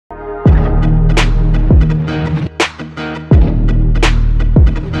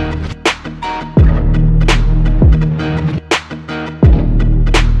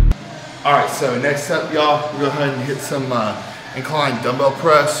so next up, y'all, we'll go ahead and hit some incline dumbbell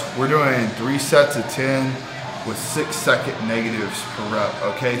press. We're doing 3 sets of 10 with 6-second negatives per rep.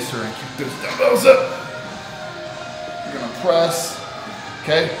 Okay, so we're gonna keep those dumbbells up. You're gonna press,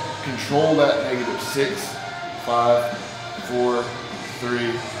 okay? Control that -6, 5, 4,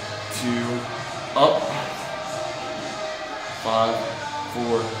 3, 2, up. 5,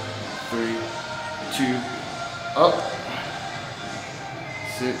 4, 3, 2, up.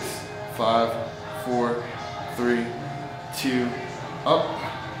 6, 5, 4, 3, 2, up.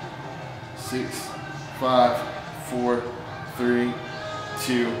 6, 5, 4, 3,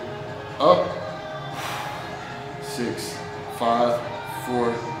 2, up. 6, 5,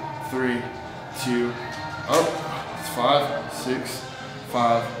 4, 3, 2, up. 5, 6,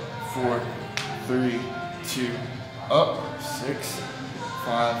 5, 4, 3, 2, up. 6,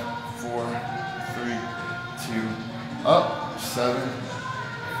 5, 4, 3, 2, up. 7,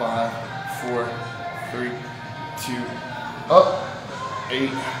 5, 4, 3, 2, up.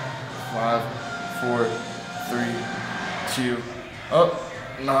 8, 5, 4, 3, 2, up.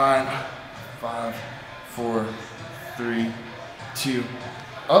 9, 5, 4, 3, 2,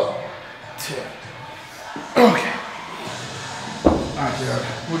 up. 10. Okay. Alright, Jared.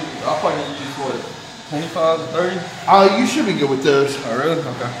 I'll probably need you for 25 to 30? You should be good with those. Oh, really?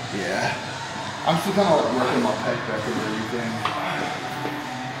 Okay. Yeah. I'm still kind of like working my pec back and everything.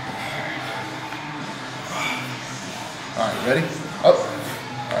 Alright, ready? Up.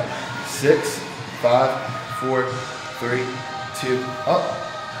 Alright. 6, 5, 4, 3, 2, up.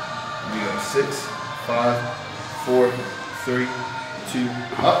 We go 6, 5, 4, 3, 2,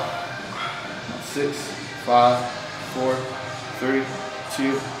 up. 6, 5, 4, 3,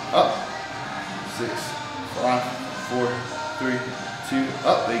 2, up. 6, 5, 4, 3, 2,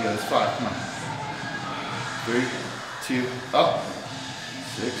 up. There you go, it's 5, come on. 3, 2, up.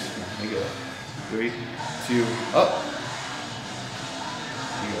 6, there you go. 3, 2, up.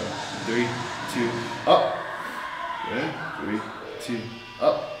 There you go. 3, 2, up. Good. 3, 2,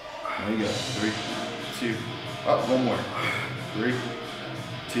 up. There you go. 3, 2, up. One more. 3,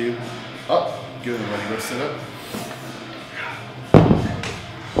 2, up. Good, everybody, go sit up.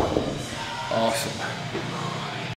 Awesome.